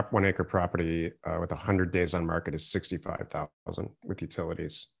 Cheapest 1 acre property with 100 days on market is 65,000 with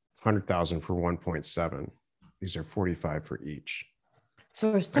utilities. 100,000 for 1.7 these are 45 for each.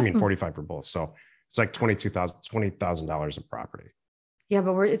 So we're still, 45 for both. So it's like $20,000 a property. yeah,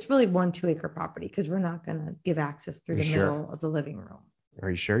 but it's really 1 2-acre property because we're not going to give access through You the sure? middle of the living room. Are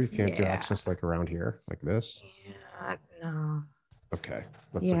you sure you can't do Yeah. access like around here, like this? Yeah, no, Okay,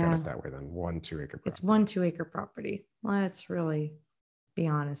 let's look at Yeah. it that way then. 1 2-acre property. it's 1 2-acre property. Let's really be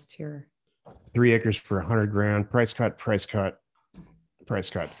honest here. 3 acres for 100 grand. Price cut,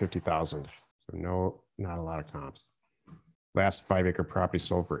 50,000. So no, not a lot of comps. Last 5-acre property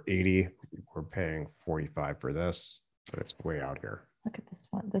sold for 80. We're paying 45 for this, but it's way out here. Look at this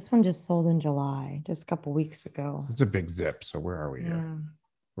one. This one just sold in July, just a couple weeks ago. It's a big zip. So where are we here? Yeah.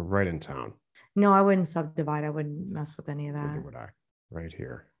 We're right in town. No, I wouldn't subdivide. I wouldn't mess with any of Neither that. would I. Right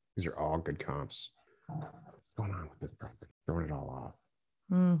here. These are all good comps. What's going on with this property? Throwing it all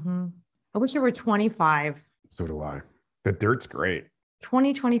off. Mm-hmm. I wish it were 25. So do I. The dirt's great.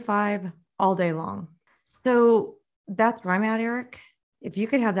 2025 all day long. So that's where I'm at, Eric. If you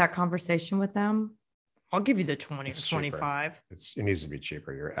could have that conversation with them, I'll give you the 20 It's to cheaper. 25. It needs to be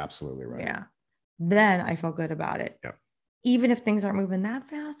cheaper. You're absolutely right. Yeah. Then I feel good about it. Yep. Even if things aren't moving that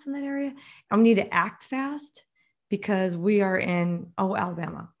fast in that area, I need to act fast because we are in,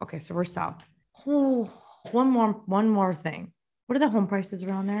 Alabama. Okay. So we're south. Oh, one more thing. What are the home prices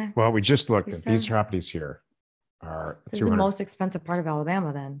around there? Well, we just looked You at these said- properties here are This is the 200. most expensive part of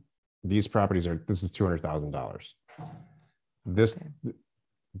Alabama then. These properties are, this is $200,000. This, Okay.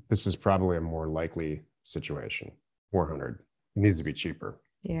 this is probably a more likely situation. 400. It needs to be cheaper.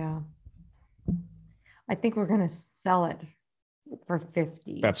 Yeah. I think we're going to sell it for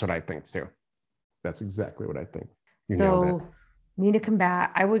 50. That's what I think too. That's exactly what I think. You nailed it. So need to come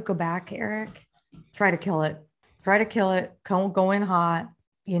back. I would go back, Eric, try to kill it, go in hot,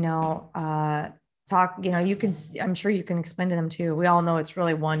 talk, you can, I'm sure you can explain to them too. We all know it's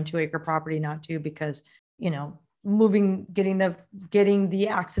really 1 2-acre property, not 2, because, getting the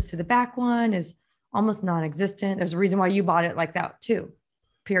access to the back one is almost non-existent. There's a reason why you bought it like that too,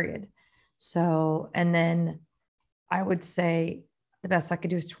 period. So, and then I would say the best I could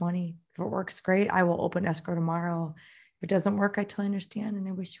do is 20. If it works, great. I will open escrow tomorrow. If it doesn't work, I totally understand. And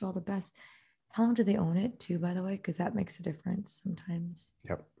I wish you all the best. How long do they own it too, by the way? Because that makes a difference sometimes.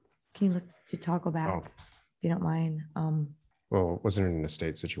 Yep. Can you look to toggle back Oh, if you don't mind? well, wasn't it an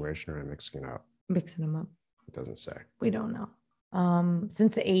estate situation or am I mixing it up? Mixing them up. It doesn't say. We don't know.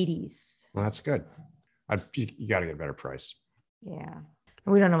 Since the 80s. Well, that's good. You got to get a better price. Yeah.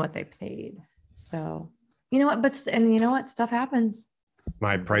 We don't know what they paid. So, you know what? And you know what? Stuff happens.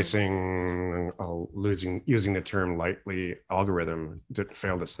 My pricing, using the term lightly, algorithm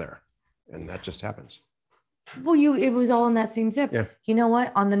failed us there. And that just happens. Well, it was all in that same zip. Yeah. You know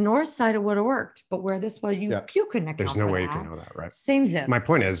what? On the north side, it would have worked, but where this was, you couldn't account There's no for way you that. can know that, right? Same zip. My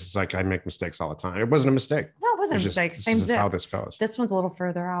point is, it's like I make mistakes all the time. It wasn't a mistake. No, it wasn't a It's just- mistake. this Same is zip. how this goes. This one's a little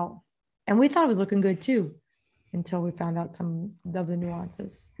further out. And we thought it was looking good too, until we found out some of the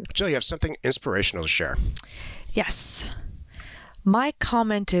nuances. Jill, you have something inspirational to share. Yes. My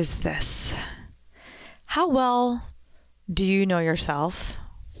comment is this. How well do you know yourself?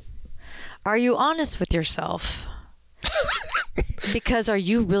 Are you honest with yourself? Because are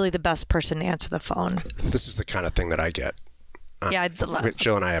you really the best person to answer the phone? This is the kind of thing that I get. Yeah,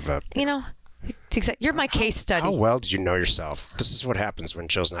 Jill and I have a... you're my case study. How well did you know yourself? This is what happens when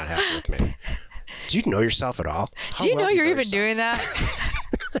Jill's not happy with me. Do you know yourself at all? Do you know you're even doing that?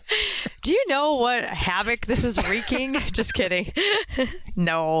 Do you know what havoc this is wreaking? Just kidding.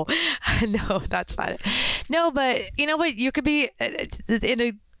 No, that's not it. No, but you know what? You could be in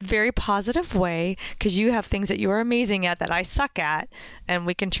a very positive way because you have things that you are amazing at that I suck at, and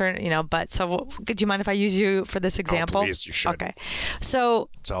we can turn, but so do you mind if I use you for this example? Oh, please, you should. Okay. So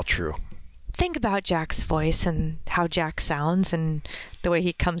it's all true. Think about Jack's voice and how Jack sounds and the way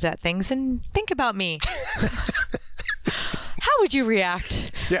he comes at things, and think about me. How would you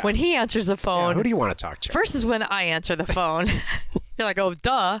react when he answers the phone? Yeah, who do you want to talk to? Versus when I answer the phone. You're like, oh,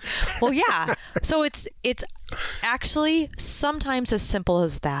 duh. Well, yeah. So it's actually sometimes as simple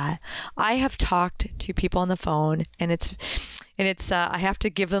as that. I have talked to people on the phone, and it's I have to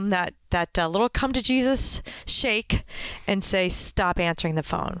give them that little come to Jesus shake and say, stop answering the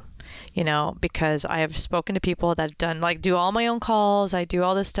phone. Because I have spoken to people that have done, do all my own calls. I do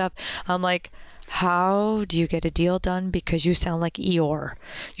all this stuff. I'm like, how do you get a deal done? Because you sound like Eeyore.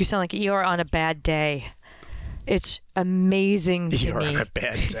 You sound like Eeyore on a bad day. It's amazing to Eeyore me. on a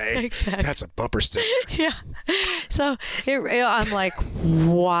bad day. Exactly. That's a bumper sticker. Yeah. So I'm like,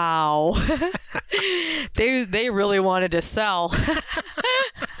 wow. They really wanted to sell.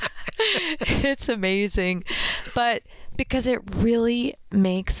 It's amazing. But because it really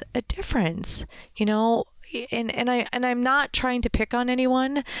makes a difference. and I'm not trying to pick on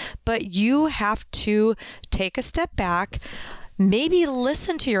anyone, but you have to take a step back. Maybe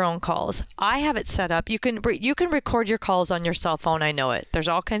listen to your own calls. I have it set up. You can record your calls on your cell phone. I know it. There's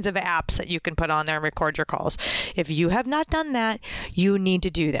all kinds of apps that you can put on there and record your calls. If you have not done that, you need to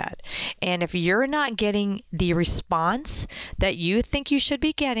do that. And if you're not getting the response that you think you should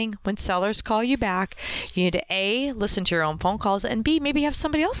be getting when sellers call you back, you need to A, listen to your own phone calls, and B, maybe have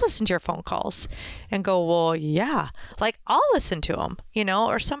somebody else listen to your phone calls and go, well, yeah, like I'll listen to them,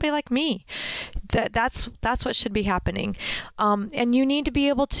 or somebody like me. That's what should be happening. And you need to be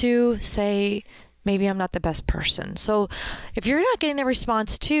able to say, maybe I'm not the best person. So if you're not getting the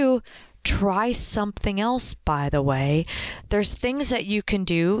response too, try something else, by the way. There's things that you can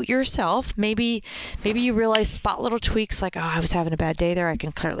do yourself. Maybe you realize, spot little tweaks like, oh, I was having a bad day there. I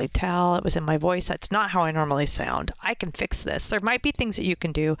can clearly tell it was in my voice. That's not how I normally sound. I can fix this. There might be things that you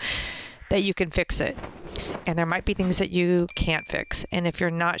can do that you can fix it. And there might be things that you can't fix. And if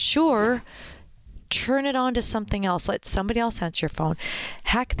you're not sure, turn it on to something else. Let somebody else answer your phone.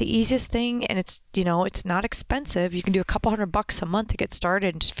 Heck, the easiest thing, and it's not expensive. You can do a couple $100 a month to get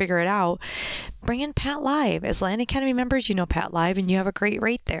started and just figure it out. Bring in Pat Live. As Land Academy members, you know Pat Live, and you have a great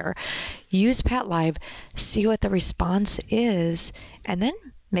rate there. Use Pat Live, see what the response is, and then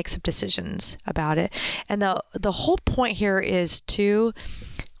make some decisions about it. And the whole point here is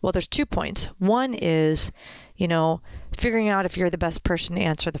there's 2 points. One is, figuring out if you're the best person to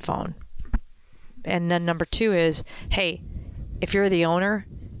answer the phone. And then number 2 is, hey, if you're the owner,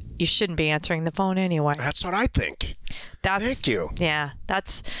 you shouldn't be answering the phone anyway. That's what I think. Thank you. Yeah,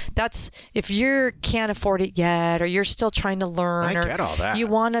 that's if you can't afford it yet, or you're still trying to learn, I get all that. You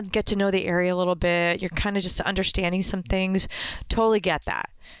want to get to know the area a little bit, you're kind of just understanding some things, totally get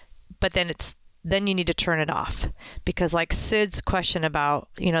that. But then you need to turn it off, because like Sid's question about,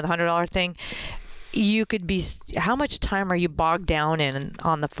 the $100 thing, you could be, how much time are you bogged down in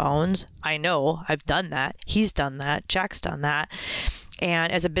on the phones? I know I've done that. He's done that. Jack's done that.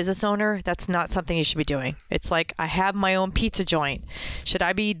 And as a business owner, that's not something you should be doing. It's like, I have my own pizza joint. Should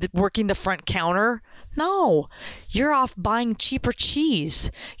I be working the front counter? No, you're off buying cheaper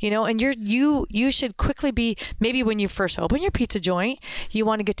cheese, and you should quickly be, maybe when you first open your pizza joint, you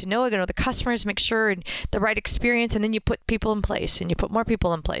want to get to know the customers, make sure and the right experience, and then you put people in place, and you put more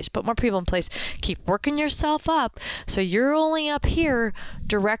people in place, keep working yourself up. So you're only up here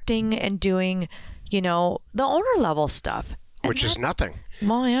directing and doing, the owner level stuff. Which is nothing.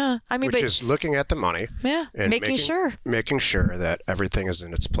 Well, yeah. Which is looking at the money. Yeah. And making sure that everything is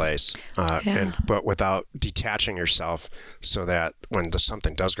in its place. But without detaching yourself, so that when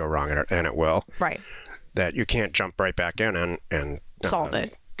something does go wrong, and it will, right, that you can't jump right back in and solve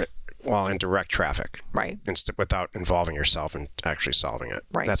it. Well, in direct traffic. Right. Without involving yourself and actually solving it.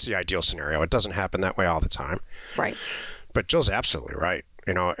 Right. That's the ideal scenario. It doesn't happen that way all the time. Right. But Jill's absolutely right.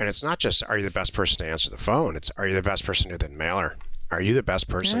 And it's not just, are you the best person to answer the phone? It's, are you the best person to the mailer? Are you the best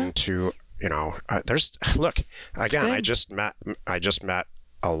person to, look, again, I just met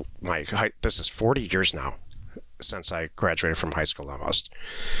this is 40 years now since I graduated from high school almost.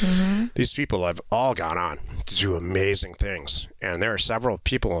 Mm-hmm. These people have all gone on to do amazing things. And there are a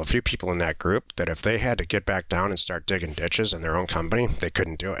few people in that group that if they had to get back down and start digging ditches in their own company, they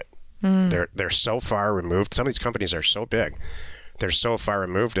couldn't do it. Mm. They're so far removed. Some of these companies are so big. They're so far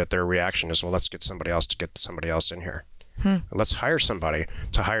removed that their reaction is, well, let's get somebody else in here. Let's hire somebody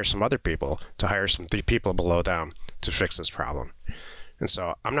to hire some other people, to hire some people below them to fix this problem. And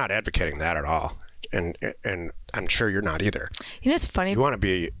so I'm not advocating that at all. And I'm sure you're not either. It's funny. You want to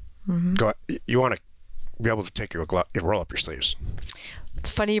be, you want to be able to take roll up your sleeves. It's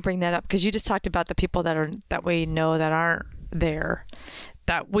funny you bring that up, because you just talked about the people that we know that aren't there,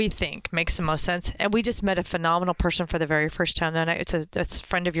 that we think makes the most sense. And we just met a phenomenal person for the very first time that night. It's a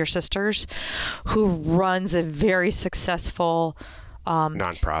friend of your sister's who runs a very successful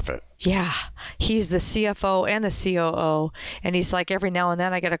nonprofit. Yeah. He's the CFO and the COO. And he's like, every now and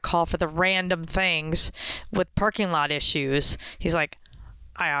then I get a call for the random things with parking lot issues. He's like,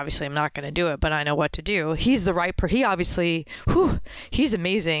 I obviously am not going to do it, but I know what to do. He's the right he obviously, he's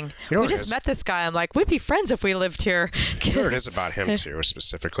amazing. We just met this guy. I'm like, we'd be friends if we lived here. You know what it is about him too,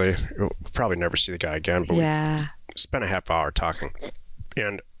 specifically? We'll probably never see the guy again, but we spent a half hour talking.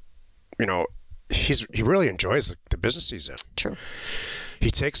 And, he really enjoys the business he's in. True.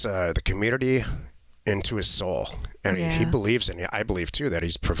 He takes the community into his soul, and he believes in. I believe too that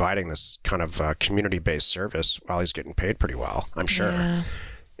he's providing this kind of community-based service while he's getting paid pretty well, I'm sure. Yeah.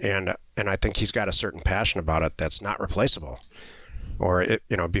 And I think he's got a certain passion about it that's not replaceable, or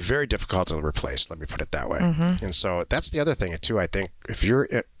it'd be very difficult to replace. Let me put it that way. Mm-hmm. And so that's the other thing too. I think if you're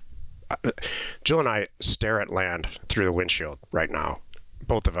Jill and I stare at land through the windshield right now.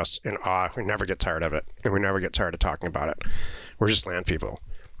 Both of us in awe. We never get tired of it, and we never get tired of talking about it. We're just land people.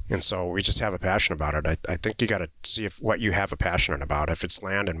 And so we just have a passion about it. I think you got to see what you have a passion about. If it's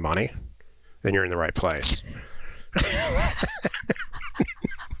land and money, then you're in the right place.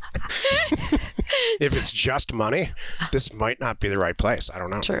 If it's just money, this might not be the right place. I don't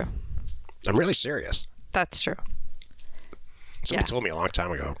know. True. I'm really serious. That's true. Somebody told me a long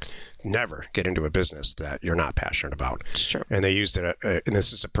time ago, never get into a business that you're not passionate about. It's true. And they used it, and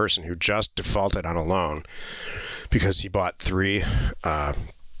this is a person who just defaulted on a loan because he bought 3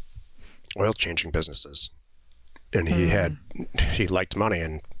 oil changing businesses. And he liked money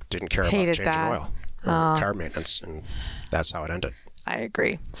and didn't care about changing oil or car maintenance. And that's how it ended. I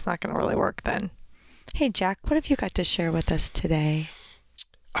agree. It's not going to really work then. Hey, Jack, what have you got to share with us today?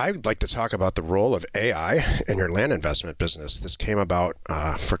 I would like to talk about the role of AI in your land investment business. This came about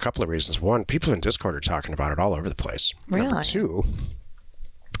for a couple of reasons. One, people in Discord are talking about it all over the place. Really? Number 2,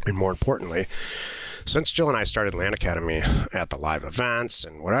 and more importantly, since Jill and I started Land Academy at the live events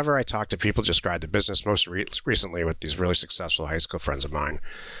and whatever I talk to people describe the business, most recently with these really successful high school friends of mine,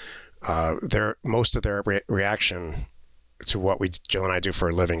 most of their reaction to what Jill and I do for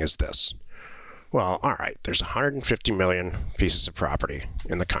a living is this. Well, all right, there's 150 million pieces of property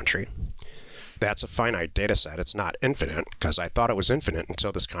in the country. That's a finite data set. It's not infinite, because I thought it was infinite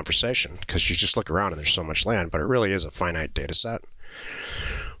until this conversation, because you just look around and there's so much land, but it really is a finite data set.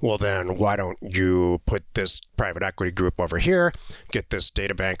 Well, then why don't you put this private equity group over here, get this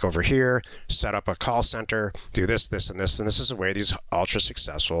data bank over here, set up a call center, do this, this, and this. And this is the way these ultra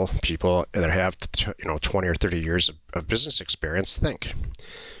successful people that have 20 or 30 years of business experience think.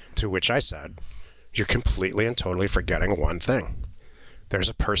 To which I said, you're completely and totally forgetting one thing. There's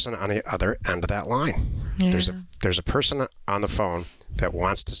a person on the other end of that line. Yeah. There's a person on the phone that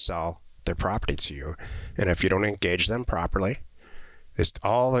wants to sell their property to you. And if you don't engage them properly, it's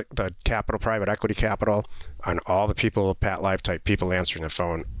all the capital, private equity capital, and all the people, Pat Live type people answering the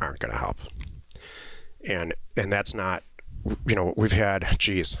phone aren't going to help. And that's not, we've had,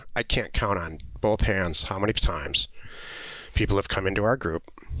 I can't count on both hands how many times people have come into our group,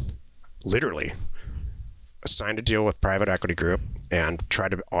 literally signed a deal with private equity group and tried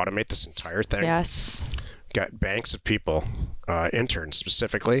to automate this entire thing. Yes. Got banks of people, interns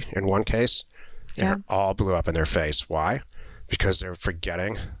specifically in one case, and it all blew up in their face. Why? Because they're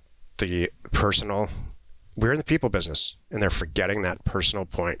forgetting the personal. We're in the people business, and they're forgetting that personal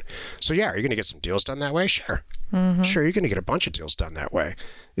point. So yeah, are you going to get some deals done that way? Sure. Mm-hmm. Sure, you're going to get a bunch of deals done that way.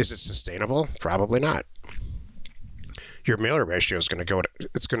 Is it sustainable? Probably not. Your mailer ratio is going to go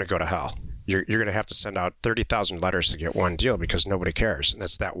to hell. You're going to have to send out 30,000 letters to get one deal because nobody cares. And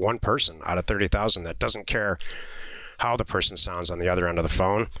it's that one person out of 30,000 that doesn't care how the person sounds on the other end of the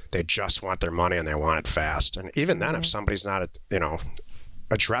phone. They just want their money and they want it fast. And even then, if somebody's not,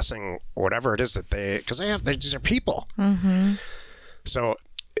 addressing whatever it is that because these are people. Mm-hmm. So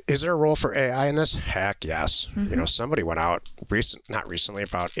is there a role for AI in this? Heck yes. Mm-hmm. Somebody went out not recently,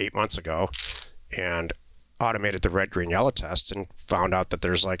 about 8 months ago, and automated the red, green, yellow test and found out that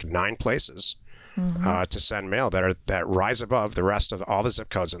there's like 9 places to send mail that rise above the rest of all the zip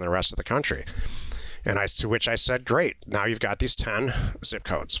codes in the rest of the country. And to which I said, great, now you've got these 10 zip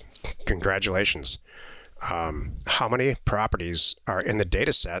codes. Congratulations. How many properties are in the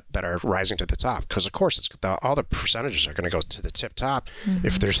data set that are rising to the top? Because of course, all the percentages are going to go to the tip top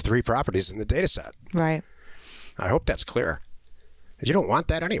if there's 3 properties in the data set. Right. I hope that's clear. You don't want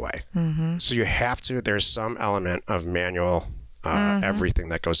that anyway. Mm-hmm. So you have to, there's some element of manual, everything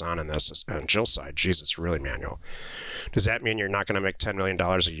that goes on in this. On Jill's side, it's really manual. Does that mean you're not going to make $10 million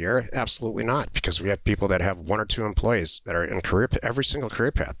a year? Absolutely not, because we have people that have 1 or 2 employees that are in every single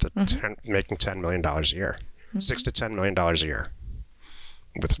career path that making $10 million a year, $6 to $10 million a year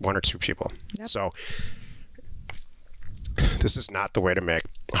with 1 or 2 people. Yep. So this is not the way to make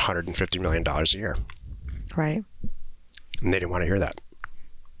 $150 million a year. Right. And they didn't want to hear that.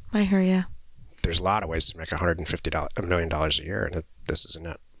 I hear you. There's a lot of ways to make $150 million a year, and this isn't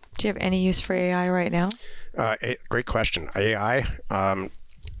it. Do you have any use for AI right now? Great question. AI, I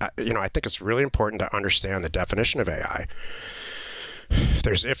think it's really important to understand the definition of AI.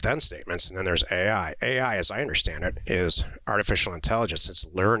 There's if-then statements, and then there's AI. AI, as I understand it, is artificial intelligence. It's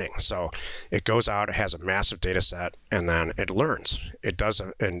learning. So it goes out, it has a massive data set, and then it learns. It does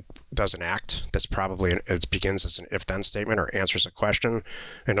an act that's probably, it begins as an if-then statement or answers a question,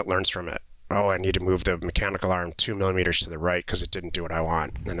 and it learns from it. Oh, I need to move the mechanical arm 2 millimeters to the right because it didn't do what I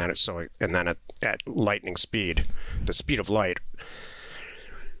want. And then at lightning speed, the speed of light,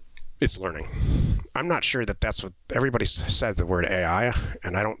 it's learning. I'm not sure that that's what everybody says the word AI,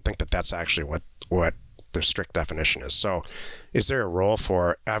 and I don't think that that's actually what the strict definition is. So is there a role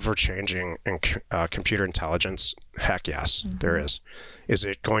for ever-changing computer intelligence? Heck yes, there is. Is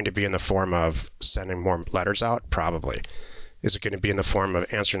it going to be in the form of sending more letters out? Probably. Is it going to be in the form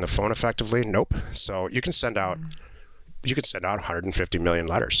of answering the phone effectively? Nope. So you can send out 150 million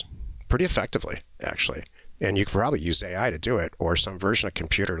letters pretty effectively, actually. And you can probably use AI to do it, or some version of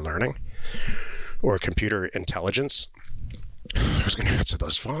computer learning or computer intelligence. Who's going to answer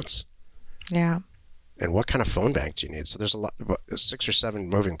those phones? Yeah. And what kind of phone bank do you need? So there's 6 or 7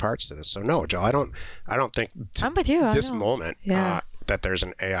 moving parts to this. So no, Joe, I don't think I'm with you. this moment that there's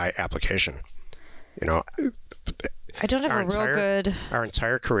an AI application. You know, I don't have our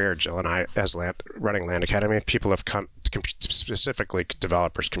entire career, Jill and I, as running Land Academy, people have come, specifically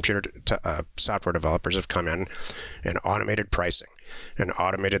developers, software developers have come in and automated pricing and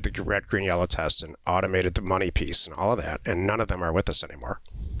automated the red, green, yellow test and automated the money piece and all of that. And none of them are with us anymore.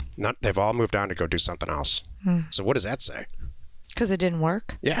 They've all moved on to go do something else. So what does that say? Because it didn't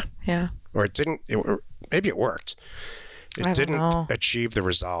work? Yeah. Yeah. Or it didn't, maybe it worked. It didn't achieve the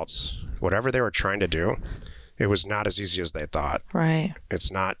results. Whatever they were trying to do, it was not as easy as they thought. Right.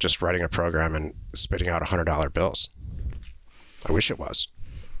 It's not just writing a program and spitting out $100 bills. I wish it was.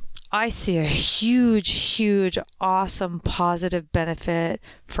 I see a huge, awesome, positive benefit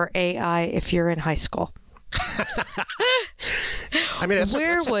for AI if you're in high school. I mean,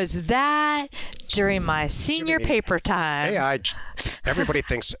 where was that during my senior paper time? AI, everybody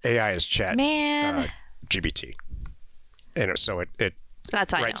thinks AI is chat GBT. And so it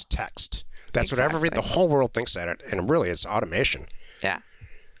That's writes text. That's what the whole world thinks that it, and really it's automation. Yeah.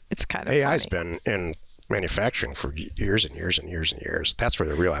 It's kind of AI's funny. been in manufacturing for years and years and years and years. That's where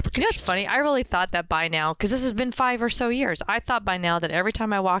the real application You know, it's funny. I really thought that by now, because this has been 5 or so years, I thought by now that every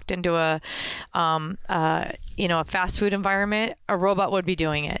time I walked into a fast food environment, a robot would be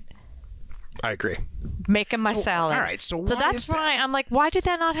doing it. I agree. Making my salad. All right. So that's why I'm like, why did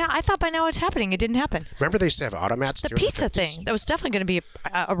that not happen? I thought by now it's happening. It didn't happen. Remember they used to have automats? The pizza thing. That was definitely going to be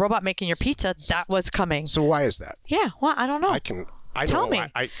a robot making your pizza. That was coming. So why is that? Yeah. Well, I don't know. Tell me.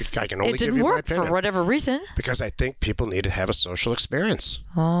 I can only give you my opinion. It didn't work for whatever reason. Because I think people need to have a social experience.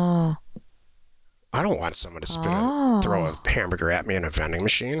 Oh. I don't want someone to throw a hamburger at me in a vending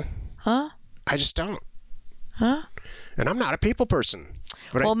machine. Huh? I just don't. Huh? And I'm not a people person.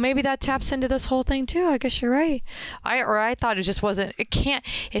 Well, maybe that taps into this whole thing too. I guess you're right. I thought it just wasn't.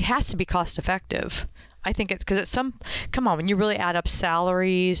 It has to be cost effective. I think it's because come on, when you really add up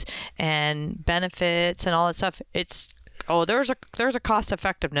salaries and benefits and all that stuff, there's a cost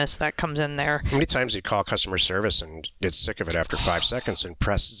effectiveness that comes in there. How many times you call customer service and get sick of it after 5 seconds and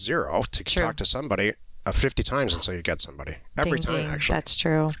press 0 to talk to somebody 50 times until you get somebody? Every time, actually. That's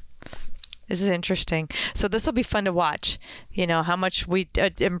true. This is interesting. So this will be fun to watch. You know, how much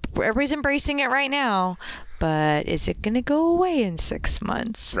everybody's embracing it right now, but is it going to go away in 6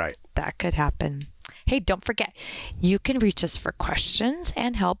 months? Right. That could happen. Hey, don't forget, you can reach us for questions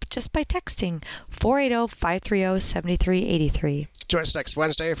and help just by texting 480-530-7383. Join us next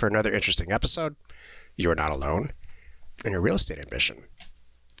Wednesday for another interesting episode. You are not alone in your real estate ambition.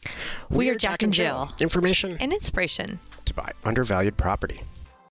 We are Jack and Jill. Information and inspiration to buy undervalued property.